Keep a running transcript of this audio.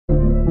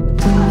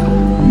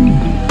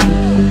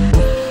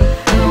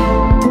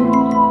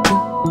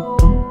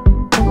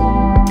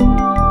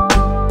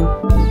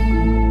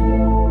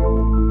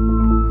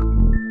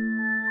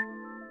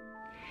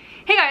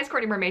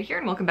Mermaid here,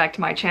 and welcome back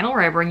to my channel where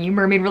I bring you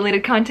mermaid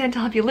related content to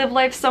help you live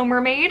life so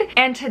mermaid.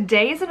 And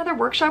today is another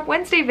Workshop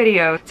Wednesday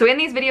video. So in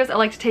these videos I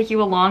like to take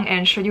you along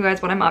and show you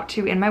guys what I'm up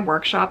to in my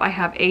workshop. I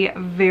have a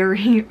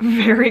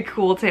very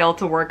cool tail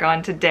to work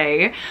on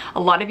today. A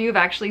lot of you have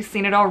actually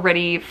seen it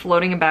already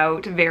floating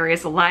about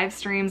various live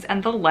streams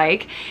and the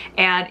like,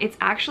 and it's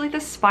actually the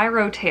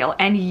Spyro tail.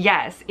 And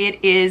yes,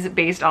 it is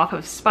based off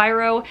of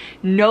Spyro.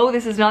 No,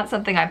 this is not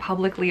something I'm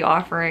publicly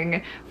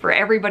offering for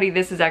everybody.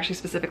 This is actually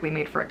specifically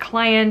made for a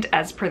client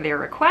as per their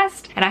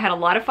request, and I had a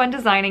lot of fun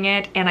designing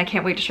it, and I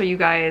can't wait to show you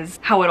guys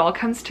how it all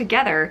comes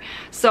together.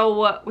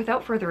 So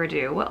without further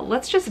ado,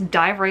 let's just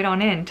dive right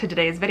on into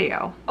today's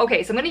video.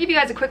 Okay, so I'm gonna give you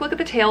guys a quick look at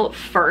the tail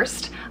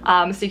first,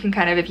 so you can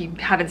kind of, if you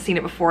haven't seen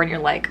it before and you're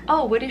like,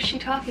 oh, what is she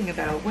talking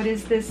about? What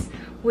is this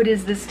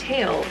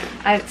tail?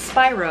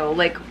 Spyro,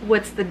 like,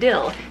 what's the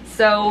deal?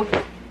 So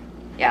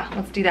yeah,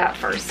 let's do that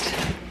first.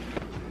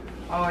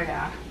 Oh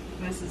yeah,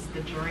 this is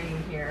the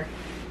dream here.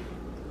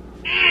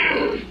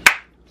 Yes.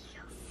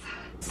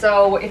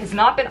 So it has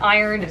not been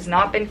ironed, it has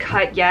not been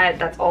cut yet.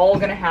 That's all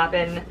gonna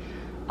happen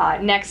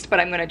next, but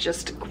I'm gonna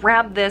just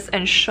grab this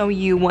and show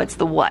you what's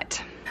the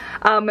what.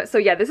 So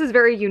yeah, this is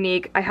very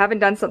unique. I haven't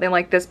done something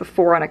like this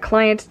before on a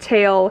client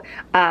tail.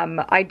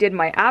 I did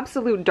my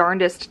absolute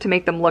darndest to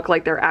make them look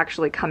like they're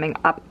actually coming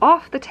up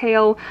off the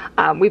tail.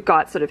 We've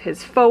got sort of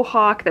his faux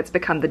hawk that's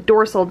become the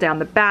dorsal down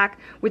the back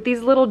with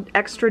these little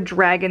extra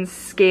dragon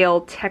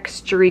scale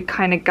textury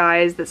kind of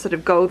guys that sort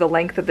of go the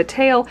length of the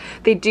tail.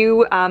 They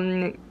do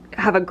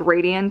have a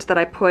gradient that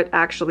I put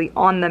actually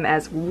on them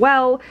as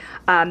well.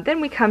 Then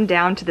we come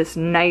down to this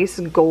nice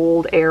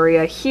gold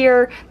area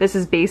here. This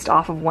is based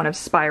off of one of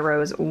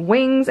Spyro's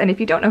wings, and if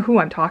you don't know who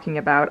I'm talking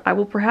about, I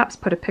will perhaps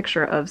put a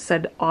picture of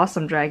said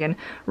awesome dragon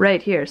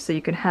right here so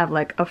you can have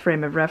like a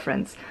frame of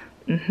reference.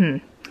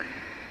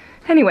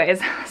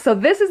 Anyways, so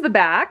this is the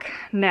back.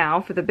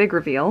 Now for the big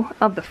reveal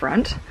of the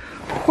front.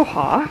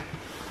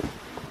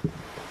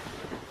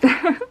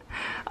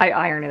 I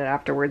iron it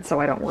afterwards, so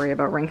I don't worry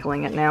about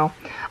wrinkling it now.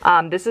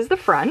 This is the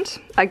front.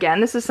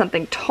 Again, this is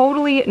something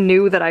totally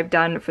new that I've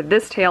done for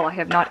this tail. I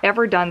have not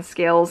ever done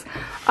scales,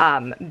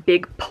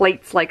 big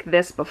plates like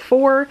this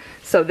before,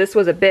 so this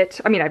was a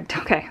bit, I mean,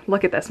 okay,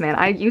 look at this, man.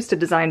 I used to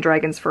design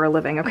dragons for a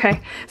living,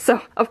 okay?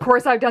 So, of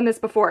course I've done this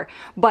before,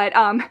 but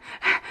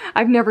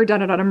I've never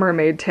done it on a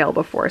mermaid tail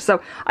before.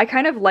 So I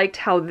kind of liked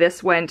how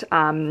this went,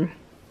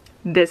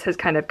 this has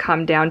kind of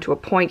come down to a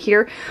point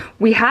here.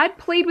 We had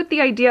played with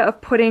the idea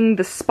of putting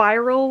the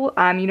spiral,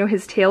 you know,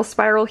 his tail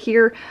spiral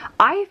here.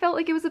 I felt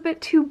like it was a bit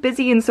too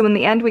busy, and so in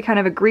the end we kind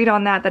of agreed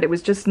on that it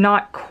was just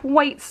not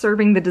quite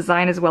serving the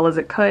design as well as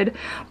it could.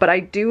 But I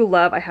do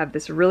love, I have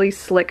this really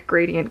slick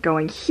gradient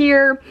going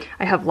here.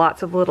 I have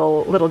lots of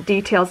little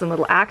details and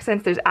little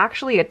accents. There's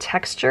actually a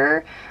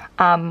texture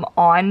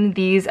on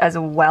these as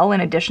well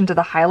in addition to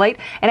the highlight,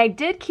 and I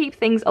did keep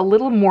things a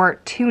little more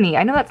toony.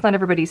 I know that's not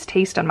everybody's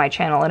taste on my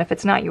channel, and if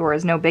it's not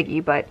yours, no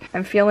biggie, but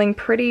I'm feeling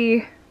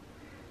pretty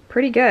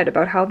good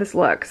about how this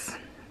looks,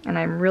 and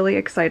I'm really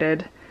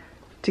excited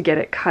to get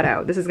it cut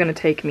out. This is gonna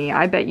take me,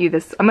 I bet you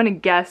this, I'm gonna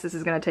guess this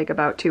is gonna take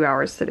about 2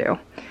 hours to do.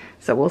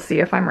 So we'll see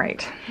if I'm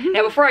right.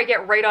 Now before I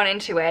get right on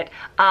into it,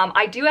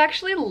 I do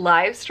actually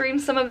live stream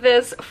some of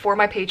this for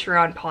my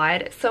Patreon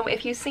pod. So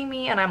if you see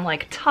me and I'm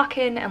like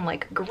talking and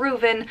like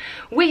grooving,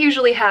 we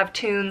usually have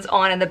tunes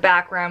on in the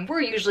background.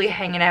 We're usually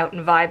hanging out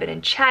and vibing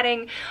and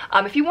chatting.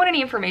 If you want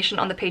any information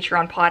on the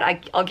Patreon pod,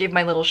 I'll give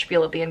my little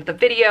spiel at the end of the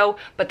video,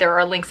 but there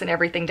are links and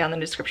everything down in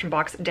the description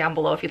box down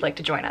below if you'd like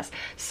to join us.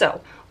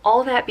 So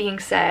all that being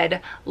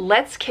said,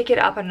 let's kick it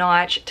up a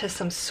notch to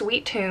some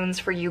sweet tunes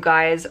for you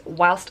guys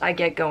whilst I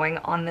get going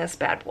on this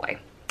bad boy.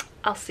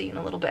 I'll see you in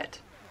a little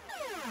bit.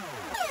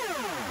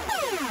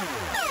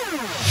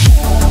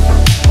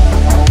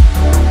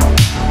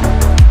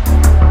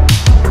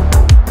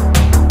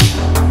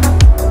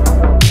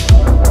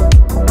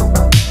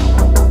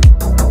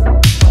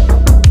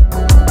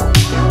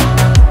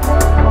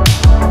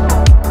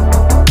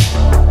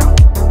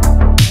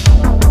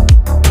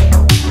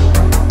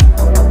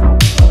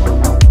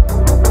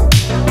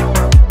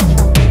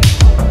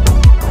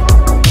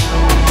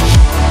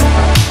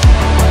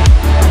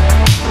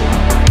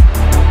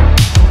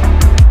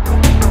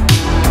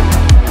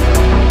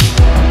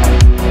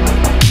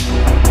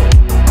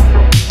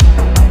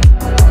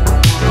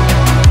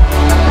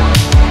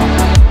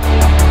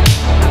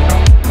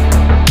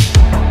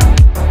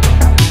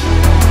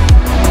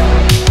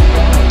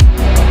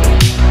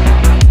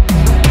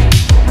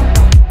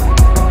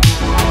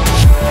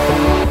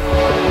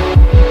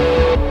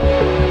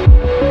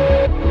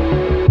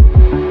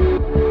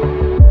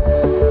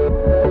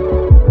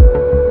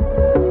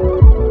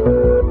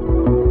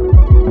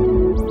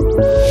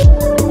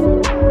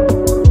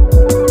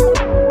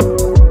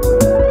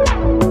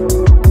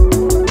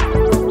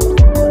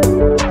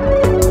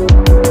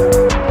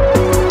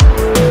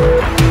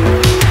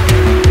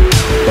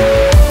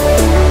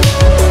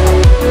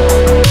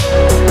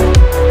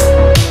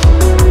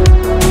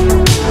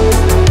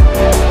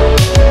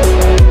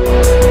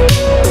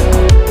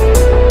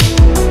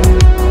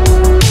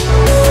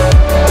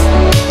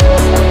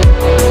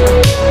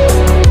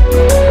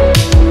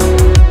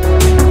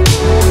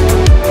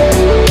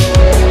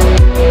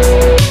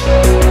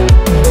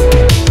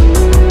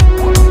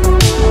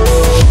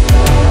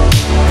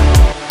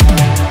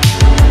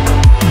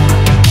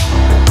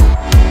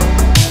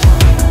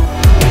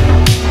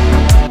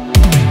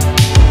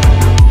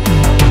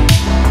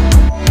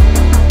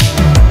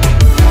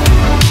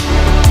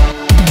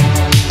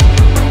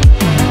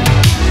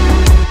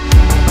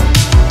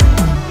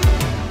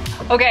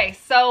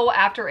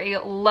 after a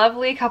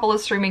lovely couple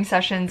of streaming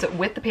sessions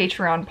with the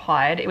Patreon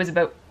pod. It was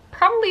about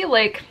probably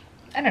like,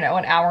 I don't know,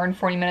 an hour and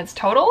 40 minutes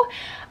total.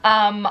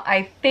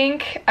 I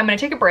think I'm gonna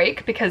take a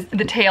break because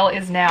the tail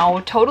is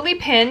now totally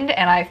pinned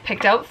and I've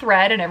picked out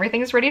thread and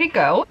everything's ready to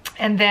go.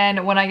 And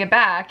then when I get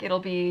back, it'll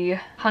be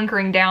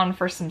hunkering down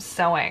for some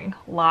sewing,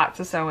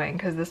 lots of sewing,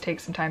 because this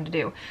takes some time to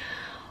do.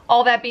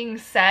 All that being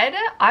said,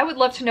 I would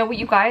love to know what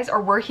you guys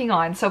are working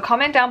on. So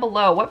comment down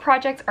below, what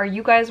projects are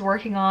you guys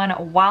working on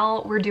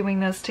while we're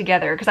doing this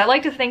together? Because I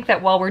like to think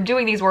that while we're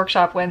doing these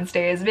workshop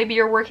Wednesdays, maybe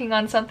you're working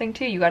on something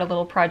too. You got a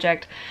little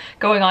project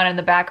going on in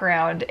the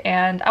background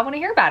and I want to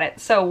hear about it.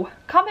 So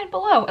comment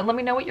below and let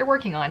me know what you're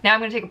working on. Now I'm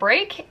going to take a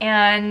break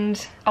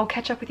and I'll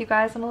catch up with you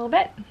guys in a little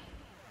bit.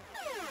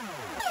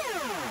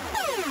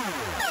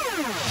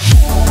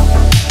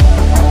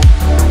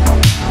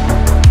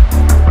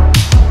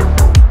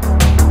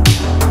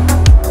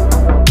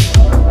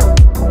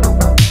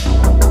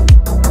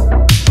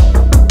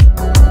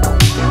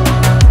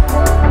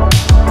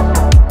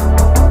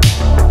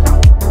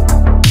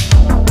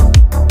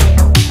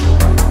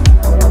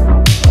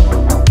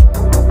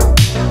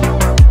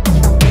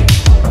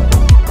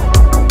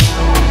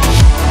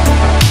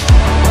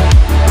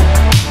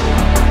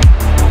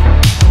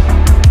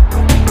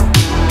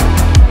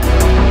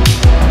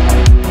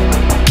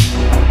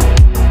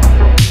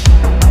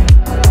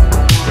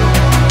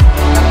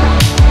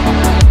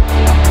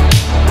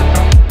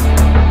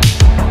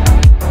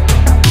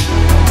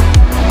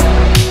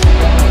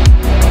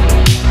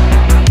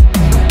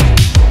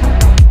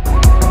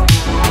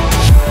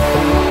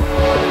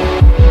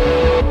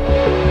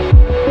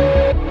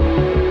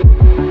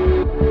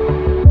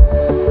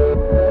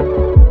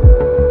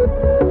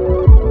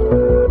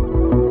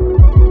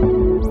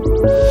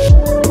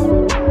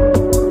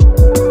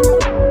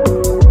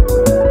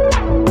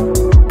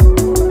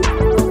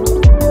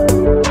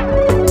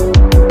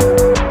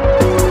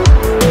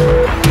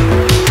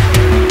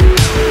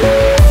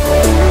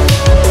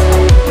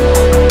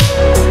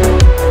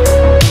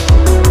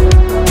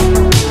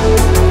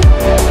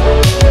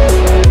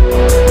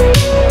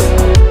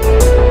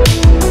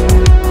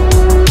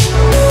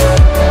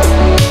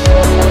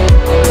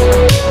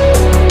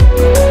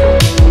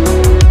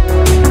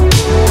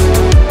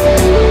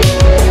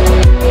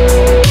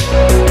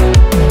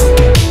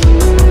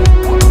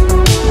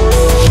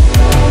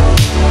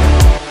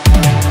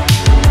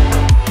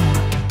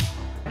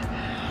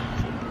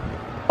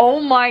 Oh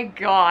my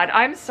god,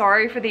 I'm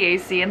sorry for the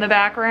AC in the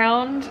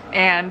background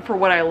and for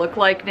what I look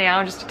like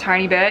now, just a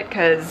tiny bit,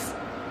 because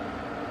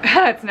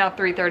it's now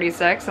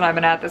 3:36 and I've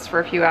been at this for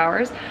a few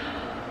hours.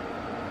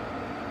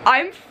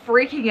 I'm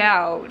freaking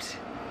out.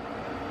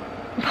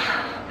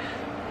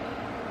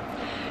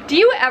 Do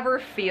you ever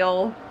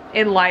feel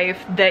in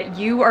life that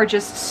you are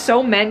just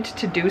so meant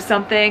to do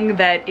something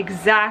that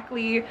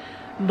exactly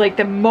like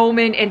the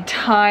moment in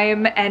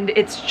time and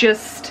it's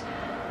just...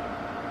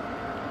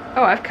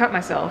 Oh, I've cut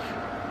myself.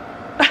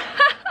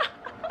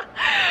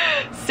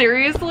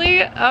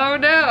 Seriously? Oh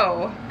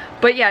no.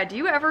 But yeah, do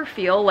you ever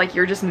feel like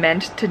you're just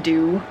meant to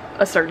do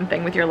a certain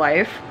thing with your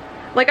life?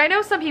 Like, I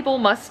know some people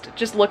must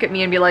just look at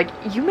me and be like,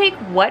 you make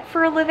what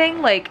for a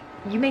living? Like,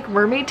 you make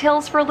mermaid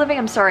tails for a living?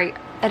 I'm sorry,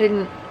 I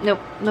didn't, nope,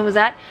 what was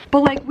that? But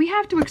like, we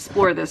have to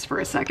explore this for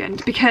a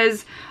second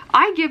because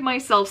I give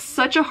myself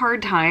such a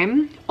hard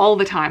time all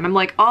the time. I'm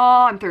like,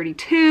 oh, I'm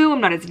 32,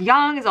 I'm not as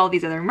young as all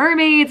these other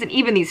mermaids, and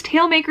even these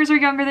tail makers are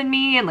younger than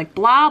me, and like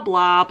blah,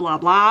 blah, blah,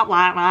 blah,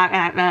 blah, blah,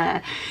 blah,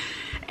 blah.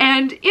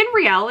 And in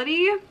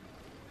reality,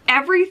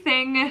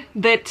 everything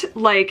that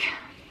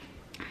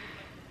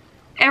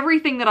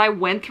I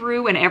went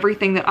through and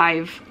everything that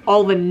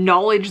all the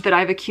knowledge that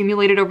I've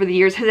accumulated over the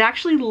years has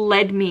actually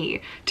led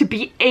me to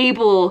be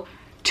able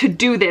to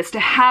do this,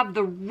 to have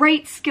the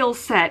right skill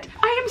set.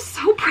 I am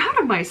so proud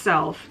of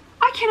myself.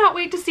 I cannot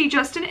wait to see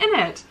Justin in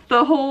it.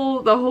 The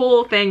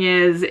whole thing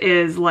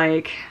is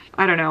like,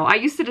 I don't know, I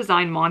used to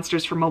design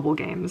monsters for mobile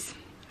games.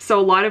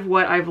 So a lot of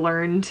what I've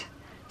learned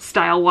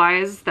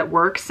style-wise that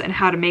works and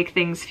how to make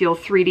things feel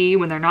 3D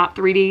when they're not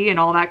 3D and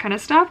all that kind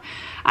of stuff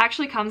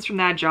actually comes from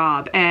that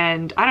job.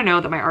 And I don't know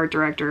that my art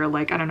director,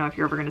 like, I don't know if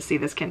you're ever gonna see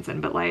this, Kinson,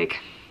 but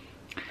like,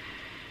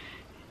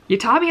 you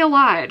taught me a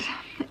lot.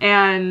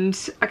 And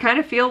I kind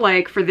of feel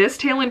like for this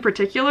tail in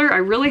particular, I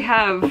really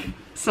have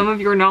some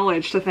of your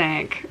knowledge to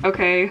thank,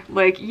 okay?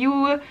 Like,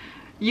 you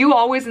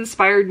always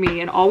inspired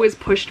me and always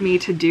pushed me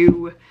to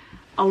do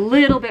a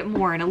little bit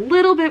more and a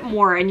little bit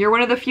more, and you're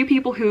one of the few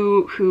people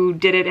who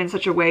did it in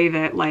such a way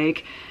that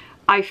like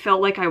I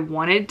felt like I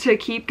wanted to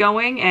keep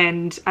going.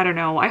 And I don't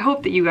know, I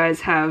hope that you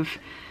guys have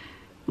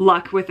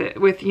luck with it,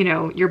 with, you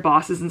know, your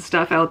bosses and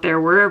stuff out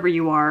there wherever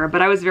you are.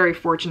 But I was very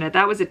fortunate.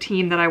 That was a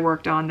team that I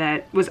worked on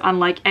that was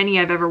unlike any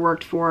I've ever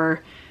worked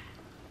for,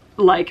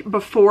 like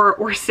before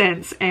or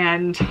since.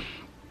 And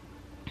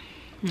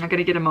I'm not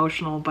gonna get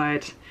emotional,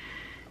 but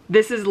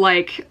this is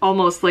like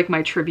almost like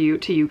my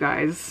tribute to you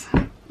guys.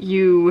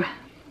 I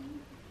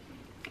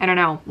don't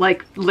know,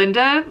 like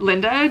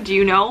Linda, do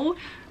you know?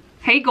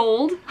 Hey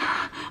Gold,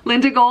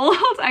 Linda Gold,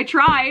 I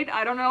tried.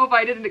 I don't know if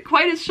I did it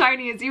quite as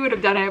shiny as you would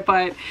have done it,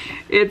 but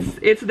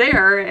it's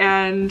there.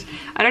 And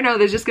I don't know,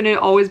 there's just gonna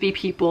always be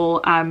people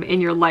in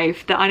your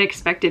life, the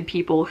unexpected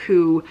people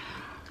who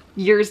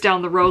years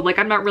down the road, like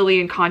I'm not really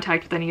in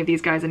contact with any of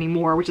these guys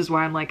anymore, which is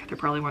why I'm like, they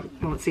probably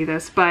won't see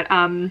this, but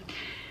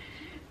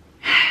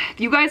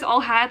you guys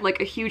all had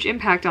like a huge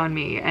impact on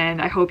me,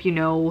 and I hope you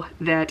know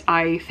that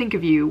I think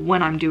of you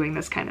when I'm doing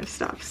this kind of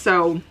stuff.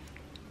 So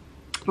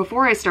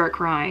before I start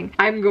crying,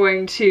 I'm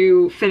going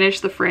to finish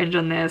the fringe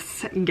on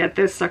this and get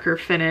this sucker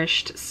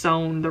finished,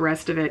 sewn the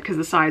rest of it, because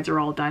the sides are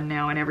all done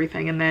now and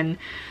everything, and then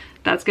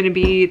that's gonna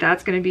be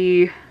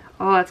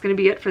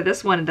it for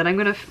this one. And then I'm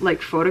gonna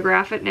like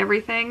photograph it and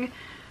everything.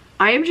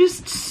 I am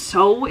just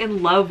so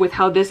in love with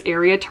how this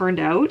area turned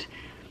out.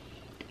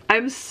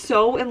 I'm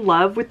so in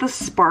love with the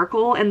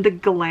sparkle and the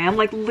glam.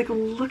 Like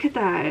look at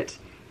that.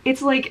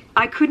 It's like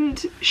I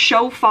couldn't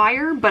show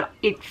fire, but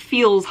it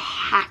feels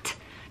hot.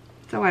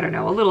 So I don't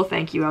know, a little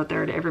thank you out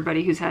there to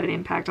everybody who's had an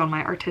impact on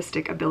my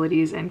artistic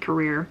abilities and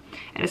career,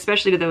 and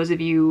especially to those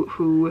of you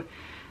who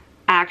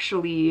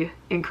actually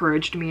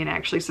encouraged me and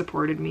actually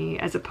supported me,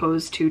 as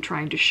opposed to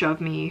trying to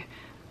shove me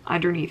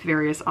underneath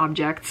various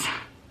objects,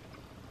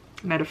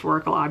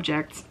 metaphorical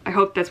objects. I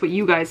hope that's what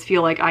you guys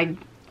feel like I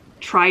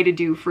try to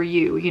do for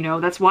you, you know?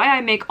 That's why I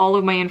make all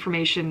of my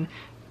information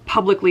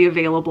publicly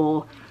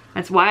available.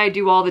 That's why I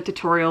do all the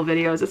tutorial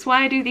videos. That's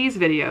why I do these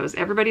videos.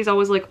 Everybody's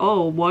always like,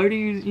 oh, why do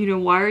you,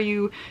 why are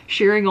you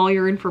sharing all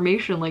your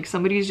information? Like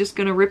somebody's just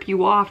gonna rip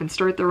you off and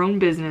start their own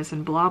business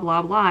and blah,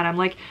 blah, blah. And I'm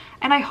like,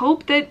 and I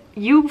hope that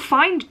you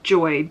find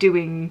joy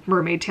doing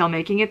mermaid tail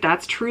making if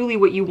that's truly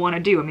what you want to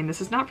do. I mean,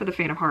 this is not for the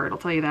faint of heart, I'll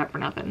tell you that for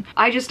nothing.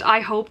 I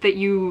hope that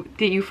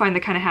you find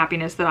the kind of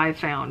happiness that I've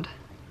found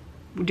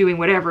doing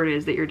whatever it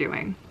is that you're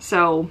doing.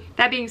 So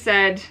that being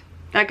said,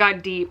 that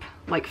got deep,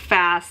 like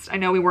fast. I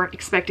know we weren't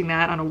expecting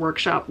that on a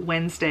workshop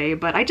Wednesday,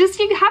 but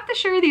you have to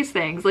share these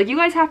things. Like you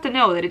guys have to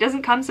know that it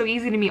doesn't come so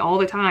easy to me all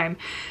the time,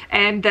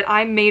 and that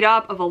I'm made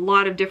up of a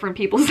lot of different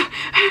people's,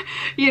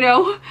 you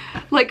know,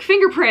 like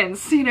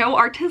fingerprints, you know,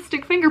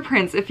 artistic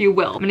fingerprints, if you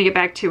will. I'm gonna get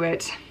back to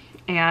it,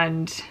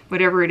 and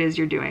whatever it is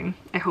you're doing,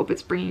 I hope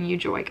it's bringing you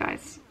joy,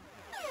 guys.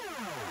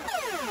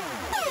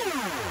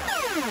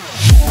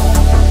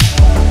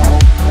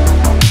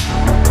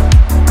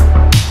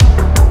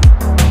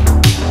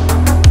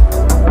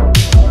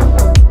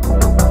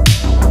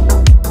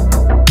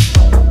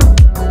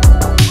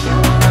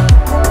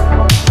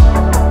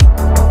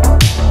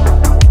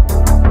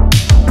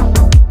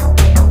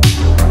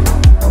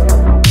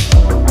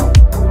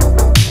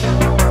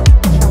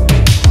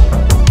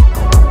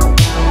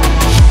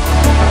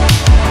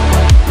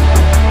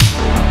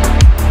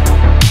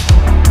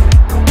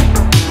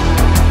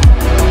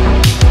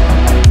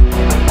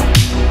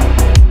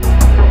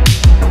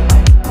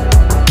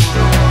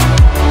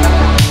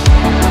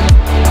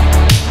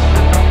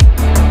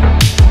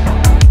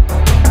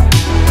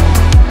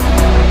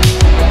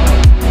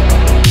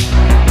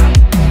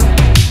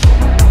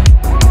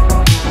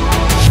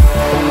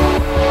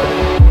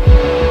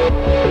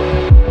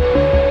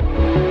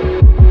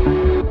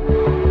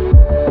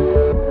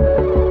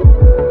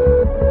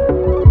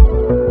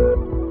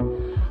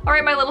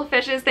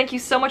 Thank you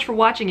so much for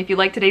watching. If you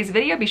liked today's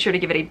video, be sure to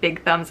give it a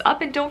big thumbs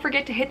up, and don't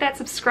forget to hit that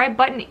subscribe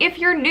button if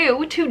you're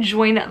new to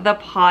join the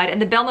pod,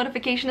 and the bell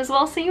notification as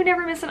well so you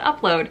never miss an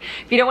upload.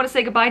 If you don't want to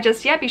say goodbye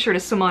just yet, be sure to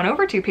swim on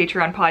over to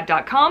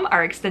patreonpod.com,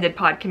 our extended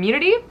pod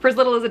community. For as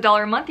little as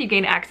 $1 a month, you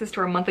gain access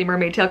to our monthly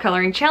mermaid tail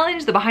coloring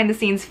challenge, the behind the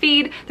scenes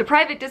feed, the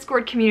private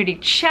Discord community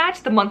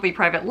chat, the monthly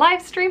private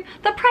live stream,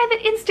 the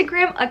private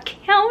Instagram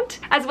account,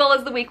 as well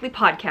as the weekly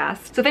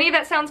podcast. So if any of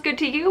that sounds good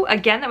to you,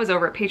 again, that was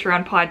over at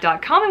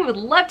patreonpod.com, and we would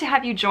love to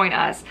have you join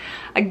us.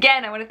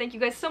 Again, I want to thank you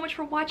guys so much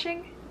for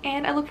watching,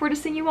 and I look forward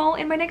to seeing you all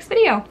in my next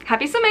video.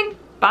 Happy swimming!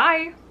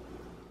 Bye!